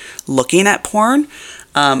start looking at porn.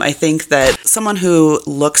 I think that someone who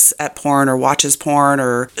looks at porn or watches porn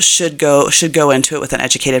or should go into it with an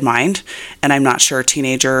educated mind. And I'm not sure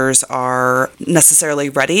teenagers are necessarily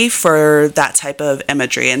ready for that type of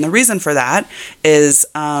imagery. And the reason for that is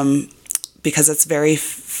because it's very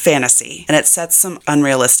fantasy and it sets some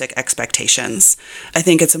unrealistic expectations. I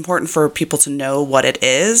think it's important for people to know what it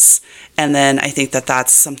is. And then I think that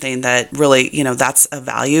that's something that really, that's a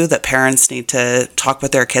value that parents need to talk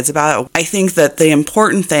with their kids about. I think that the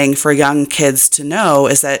important thing for young kids to know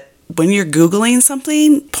is that when you're Googling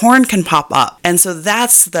something, porn can pop up. And so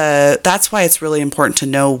that's why it's really important to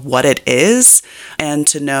know what it is and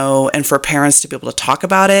for parents to be able to talk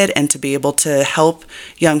about it and to be able to help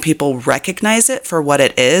young people recognize it for what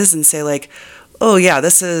it is and say like, oh yeah,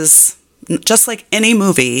 this is just like any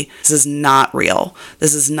movie. This is not real.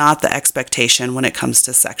 This is not the expectation when it comes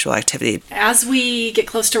to sexual activity. As we get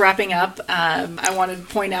close to wrapping up, I want to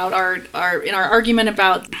point out in our argument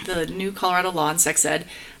about the new Colorado law on sex ed,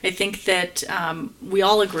 I think that we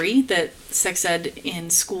all agree that sex ed in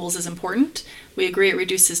schools is important. We agree it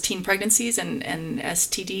reduces teen pregnancies and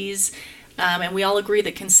STDs, and we all agree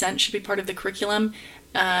that consent should be part of the curriculum.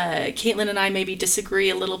 Caitlin and I maybe disagree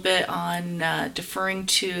a little bit on deferring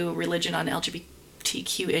to religion on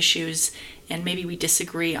LGBTQ issues, and maybe we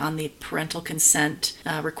disagree on the parental consent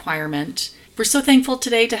requirement. We're so thankful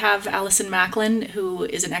today to have Allison Macklin, who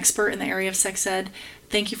is an expert in the area of sex ed.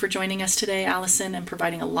 Thank you for joining us today, Allison, and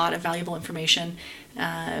providing a lot of valuable information.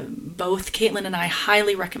 Both Caitlin and I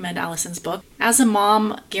highly recommend Allison's book. As a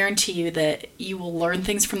mom, guarantee you that you will learn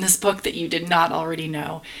things from this book that you did not already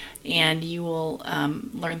know, and you will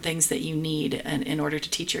learn things that you need in order to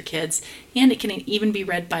teach your kids, and it can even be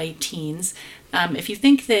read by teens. If you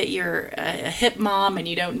think that you're a hip mom and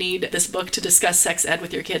you don't need this book to discuss sex ed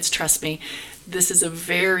with your kids, trust me, this is a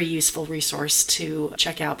very useful resource to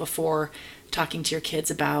check out before talking to your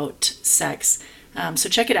kids about sex. So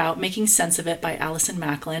check it out, Making Sense of It by Allison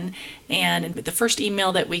Macklin. And the first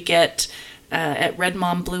email that we get at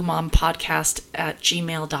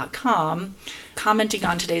redmombluemompodcast@gmail.com. Commenting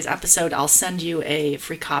on today's episode, I'll send you a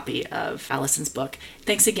free copy of Allison's book.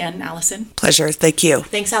 Thanks again, Allison. Pleasure. Thank you.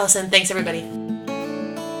 Thanks, Allison. Thanks, everybody.